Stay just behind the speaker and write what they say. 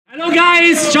Hello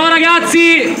guys, ciao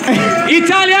ragazzi.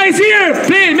 Italia is here.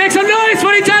 Please make some noise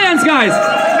for Italians, guys.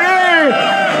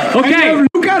 Okay.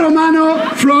 Luca Romano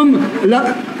from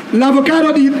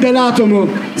l'Avocado dell'Atomo.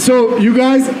 So you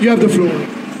guys, you have the floor.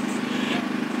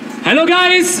 Hello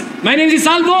guys, my name is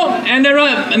Salvo and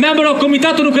I'm a member of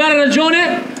Comitato Nuklearia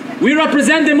Regione. We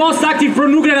represent the most active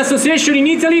pro-nuclear association in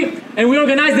Italy and we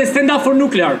organize the Stand Up for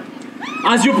Nuclear.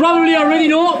 As you probably already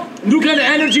know, nuclear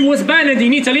energy was banned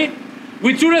in Italy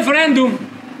with two referendums.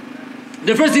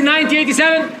 The first in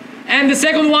 1987 and the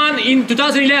second one in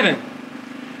 2011.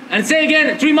 And say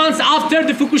again, 3 months after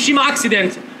the Fukushima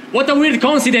accident. What a weird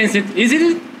coincidence, isn't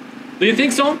it? Do you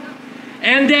think so?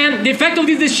 And then the effect of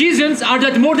these decisions are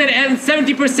that more than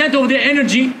 70% of the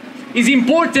energy is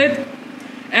imported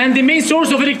and the main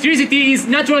source of electricity is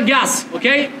natural gas,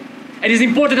 okay? It is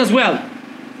imported as well.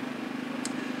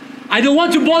 I don't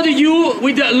want to bother you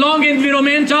with the long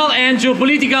environmental and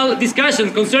geopolitical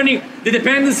discussions concerning the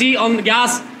dependency on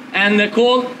gas and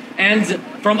coal and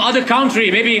from other country,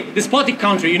 maybe despotic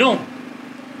country, you know.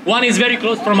 One is very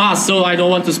close from us, so I don't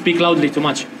want to speak loudly too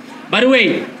much. By the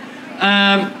way,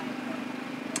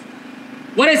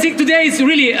 what I think today is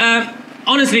really,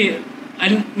 honestly,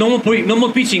 no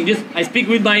more preaching, just I speak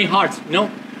with my heart, you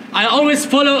know. I always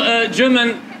follow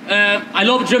German, I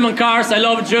love German cars, I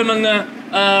love German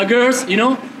girls, you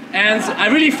know, and I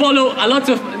really follow a lot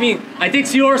of, I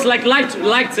take yours like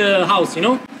light house, you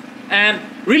know, and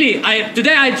really,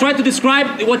 today I try to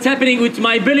describe what's happening with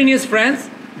my Berlinese friends,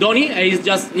 Donny, he's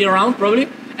just here around probably,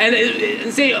 and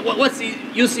say,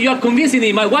 you are convincing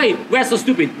me, why we're so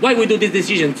stupid, why we do this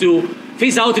decision to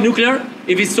phase out nuclear,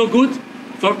 if it's so good,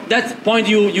 for that point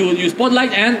you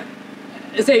spotlight, and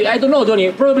say, I don't know, Donny,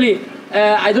 probably,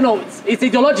 I don't know, it's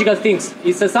ideological things,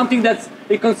 it's something that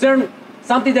it concerns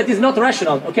something that is not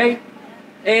rational, okay?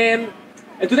 And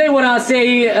today I want to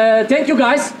say thank you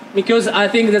guys, because I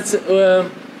think that's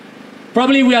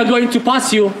probably we are going to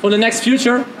pass you for the next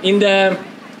future in the,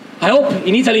 I hope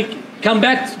in Italy come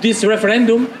back to this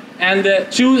referendum and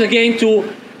choose again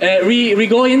to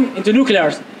go into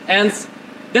nuclear. And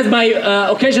that's my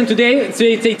occasion today to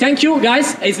say thank you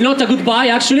guys. It's not a goodbye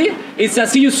actually, it's a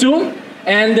see you soon.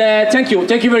 And thank you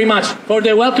very much for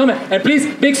the welcome. And please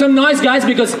make some noise, guys,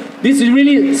 because this is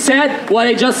really sad what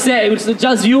I just said. It's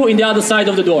just you in the other side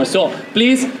of the door. So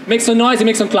please make some noise and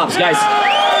make some claps, guys.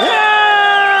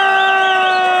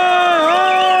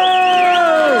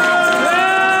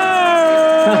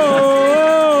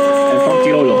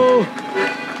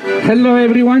 Hello,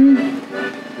 everyone.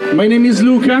 My name is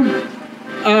Luca.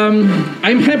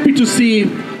 I'm happy to see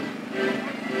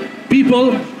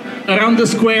people around the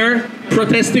square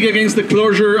protesting against the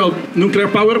closure of nuclear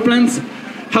power plants.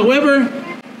 However,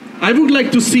 I would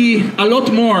like to see a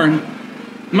lot more.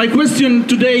 My question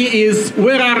today is,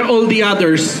 where are all the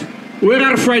others? Where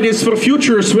are Fridays for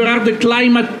Futures? Where are the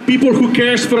climate people who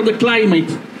cares for the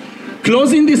climate?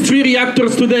 Closing these 3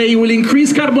 reactors today will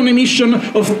increase carbon emission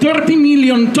of 30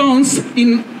 million tons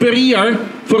per year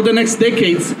for the next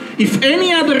decades. If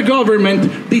any other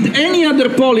government did any other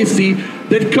policy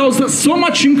that caused so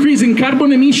much increase in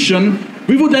carbon emission,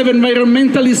 we would have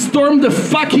environmentalists storm the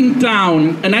fucking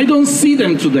town, and I don't see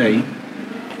them today.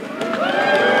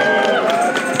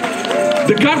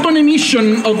 The carbon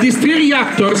emission of these 3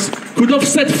 reactors could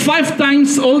offset 5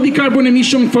 times all the carbon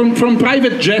emission from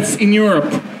private jets in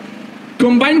Europe.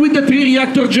 Combined with the 3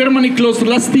 reactors Germany closed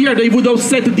last year, they would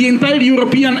offset the entire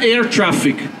European air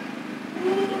traffic.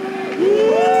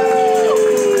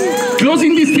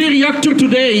 Closing this 3 reactor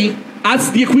today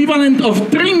adds the equivalent of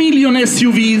 3 million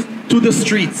SUVs to the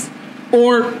streets,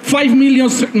 or 5 million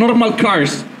normal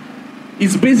cars.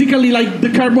 It's basically like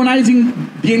decarbonizing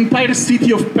the entire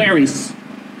city of Paris.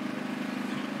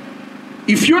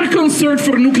 If you're concerned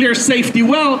for nuclear safety,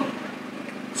 well,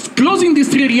 closing these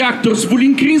 3 reactors will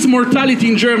increase mortality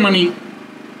in Germany.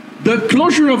 The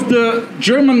closure of the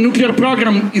German nuclear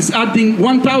program is adding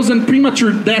 1,000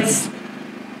 premature deaths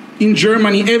in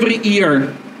Germany every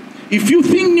year. If you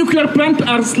think nuclear plants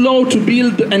are slow to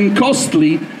build and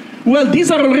costly, well,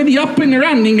 these are already up and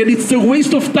running, and it's a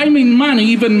waste of time and money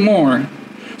even more.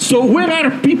 So where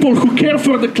are people who care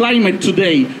for the climate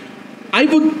today?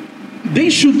 They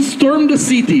should storm the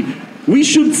city. We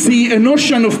should see an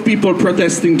ocean of people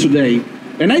protesting today.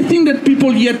 And I think that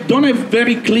people yet don't have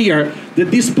very clear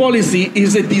that this policy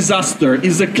is a disaster,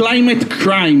 is a climate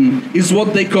crime, is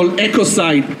what they call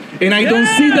ecocide. And I don't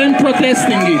see them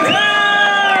protesting it.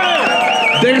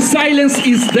 Their silence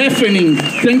is deafening.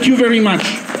 Thank you very much.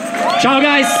 Ciao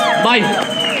guys, bye.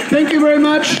 Thank you very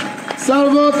much,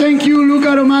 Salvo. Thank you,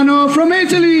 Luca Romano from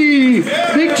Italy.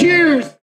 Big cheers.